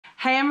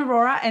Hey, I'm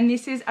Aurora and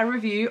this is a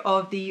review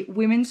of the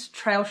women's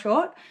trail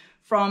short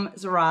from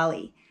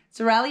Zorali.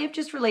 Zorali have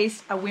just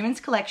released a women's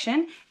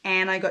collection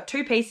and I got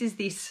two pieces,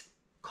 this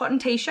cotton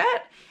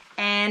t-shirt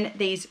and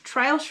these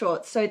trail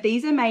shorts. So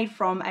these are made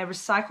from a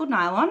recycled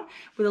nylon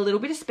with a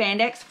little bit of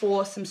spandex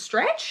for some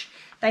stretch.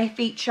 They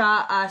feature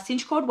a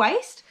cinch cord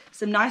waist,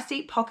 some nice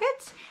deep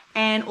pockets,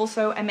 and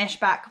also a mesh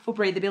back for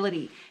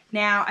breathability.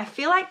 Now, I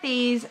feel like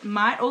these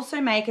might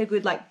also make a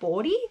good like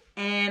boardie,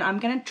 and I'm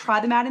gonna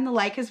try them out in the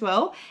lake as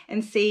well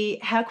and see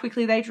how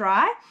quickly they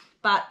dry.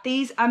 But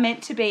these are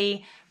meant to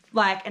be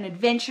like an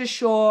adventure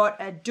short,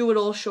 a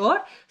do-it-all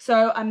short.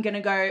 So I'm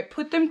gonna go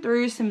put them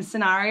through some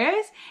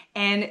scenarios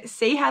and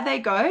see how they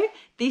go.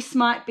 This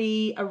might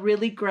be a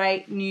really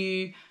great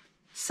new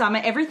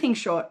summer everything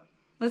short.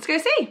 Let's go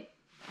see.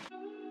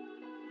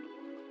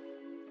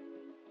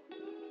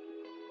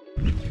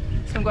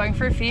 So I'm going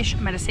for a fish.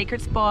 I'm at a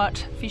secret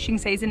spot. Fishing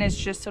season has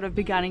just sort of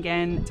begun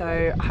again. So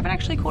I haven't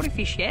actually caught a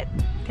fish yet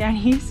down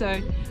here. So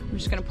I'm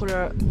just gonna put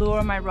a lure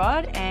on my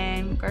rod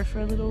and go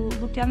for a little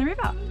look down the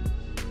river.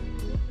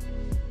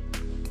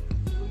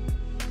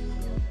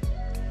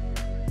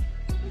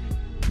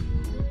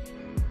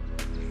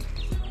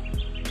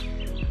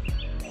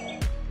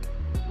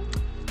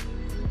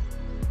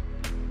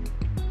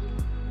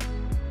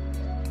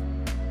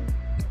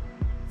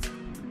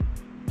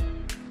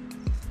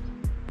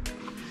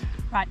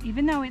 Right,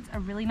 even though it's a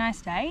really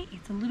nice day,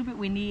 it's a little bit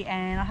windy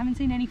and I haven't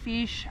seen any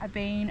fish. I've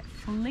been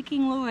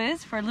flicking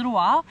lures for a little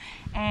while,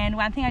 and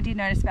one thing I did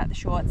notice about the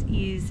shorts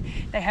is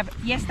they have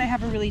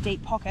a really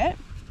deep pocket,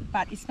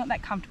 but it's not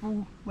that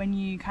comfortable when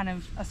you kind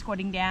of are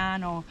squatting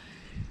down or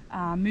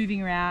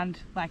moving around,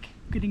 like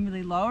getting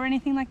really low or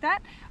anything like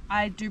that.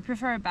 I do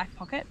prefer a back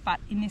pocket, but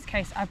in this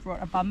case I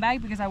brought a bum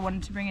bag because I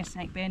wanted to bring a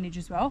snake bandage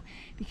as well,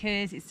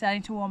 because it's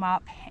starting to warm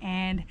up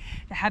and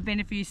there have been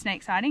a few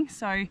snake sightings.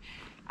 So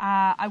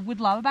I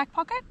would love a back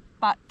pocket,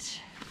 but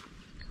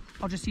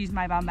I'll just use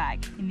my bum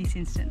bag in this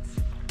instance.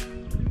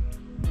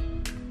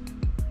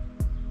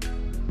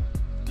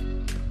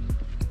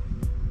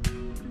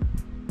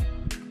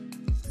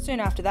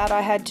 Soon after that,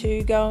 I had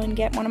to go and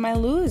get one of my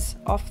lures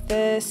off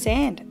the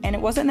sand, and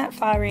it wasn't that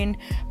far in,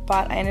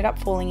 but I ended up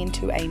falling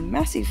into a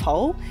massive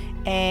hole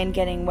and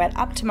getting wet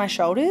up to my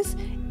shoulders.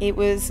 It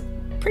was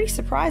pretty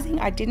surprising.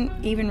 I didn't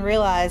even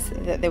realize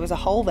that there was a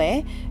hole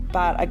there,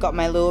 but I got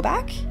my lure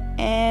back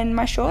and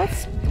my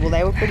shorts, well,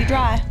 they were pretty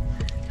dry.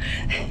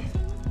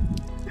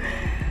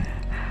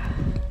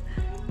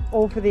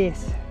 All for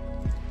this.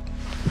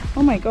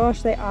 Oh my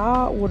gosh, they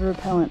are water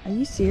repellent. Are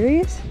you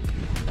serious?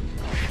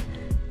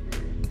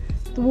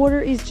 The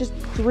water is just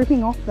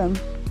dripping off them.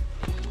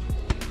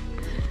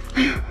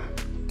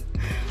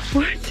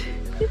 What?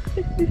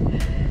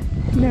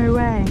 No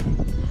way.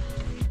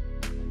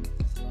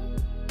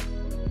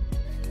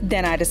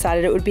 Then I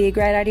decided it would be a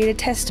great idea to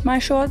test my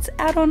shorts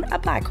out on a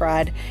bike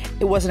ride.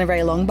 It wasn't a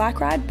very long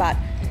bike ride, but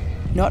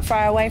not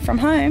far away from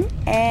home,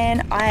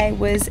 and I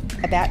was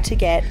about to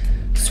get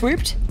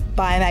swooped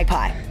by a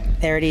magpie.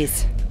 There it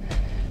is.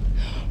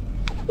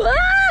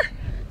 Ah!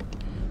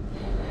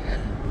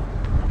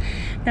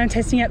 Now I'm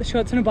testing out the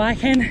shorts on a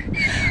bike and oh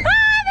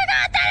my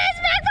god, that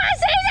is magpie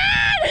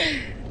season!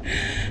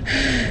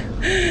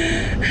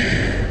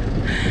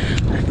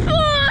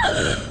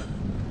 Oh!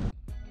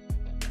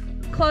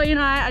 Chloe and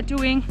I are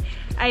doing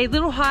a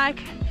little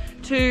hike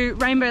to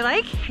Rainbow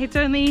Lake. It's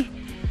only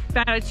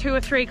about a 2 or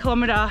 3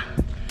 kilometer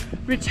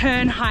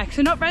return hike,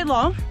 so not very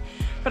long,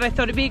 but I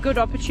thought it'd be a good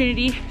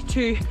opportunity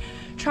to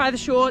try the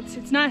shorts.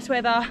 It's nice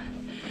weather.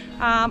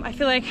 I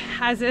feel like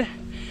as a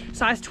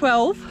size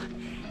 12,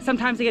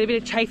 sometimes I get a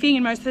bit of chafing,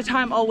 and most of the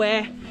time I'll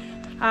wear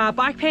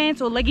bike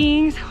pants or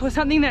leggings or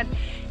something that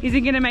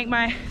isn't gonna make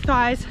my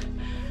thighs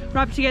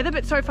rub together,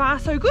 but so far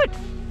so good.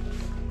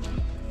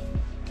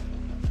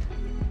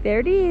 There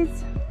it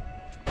is.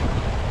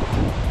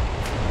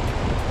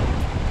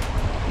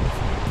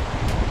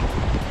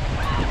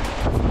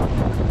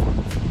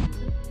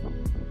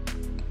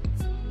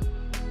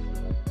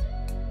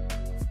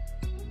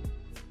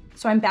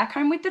 So I'm back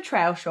home with the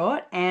trail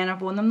short and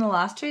I've worn them the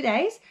last 2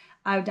 days.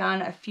 I've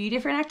done a few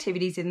different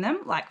activities in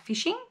them, like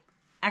fishing,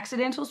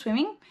 accidental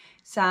swimming,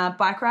 some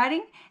bike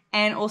riding,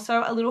 and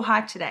also a little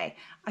hike today.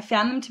 I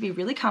found them to be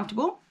really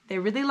comfortable. They're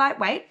really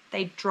lightweight.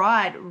 They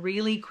dried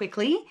really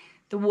quickly.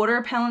 The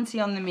water repellency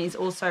on them is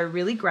also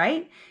really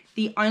great.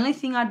 The only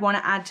thing I'd want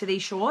to add to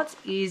these shorts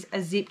is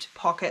a zipped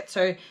pocket.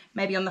 So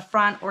maybe on the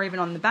front or even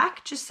on the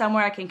back, just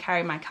somewhere I can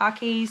carry my car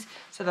keys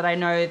so that I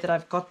know that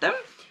I've got them.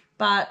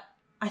 But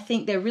I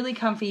think they're really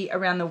comfy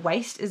around the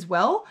waist as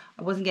well.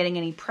 I wasn't getting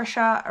any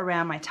pressure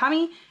around my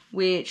tummy,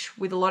 which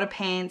with a lot of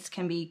pants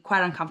can be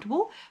quite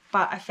uncomfortable,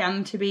 but I found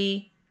them to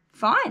be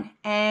fine.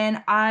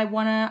 And I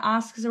want to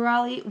ask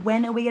Zorali,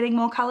 when are we getting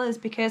more colors?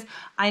 Because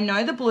I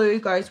know the blue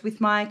goes with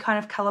my kind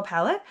of color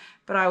palette,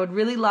 but I would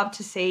really love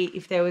to see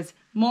if there was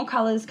more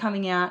colors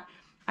coming out.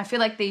 I feel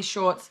like these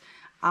shorts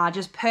are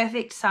just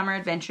perfect summer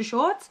adventure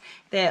shorts.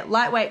 They're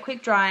lightweight,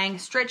 quick drying,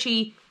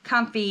 stretchy,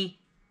 comfy,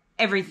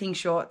 everything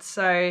shorts.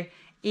 So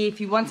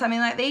If you want something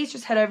like these,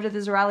 just head over to the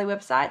Zorali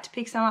website to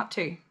pick some up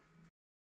too.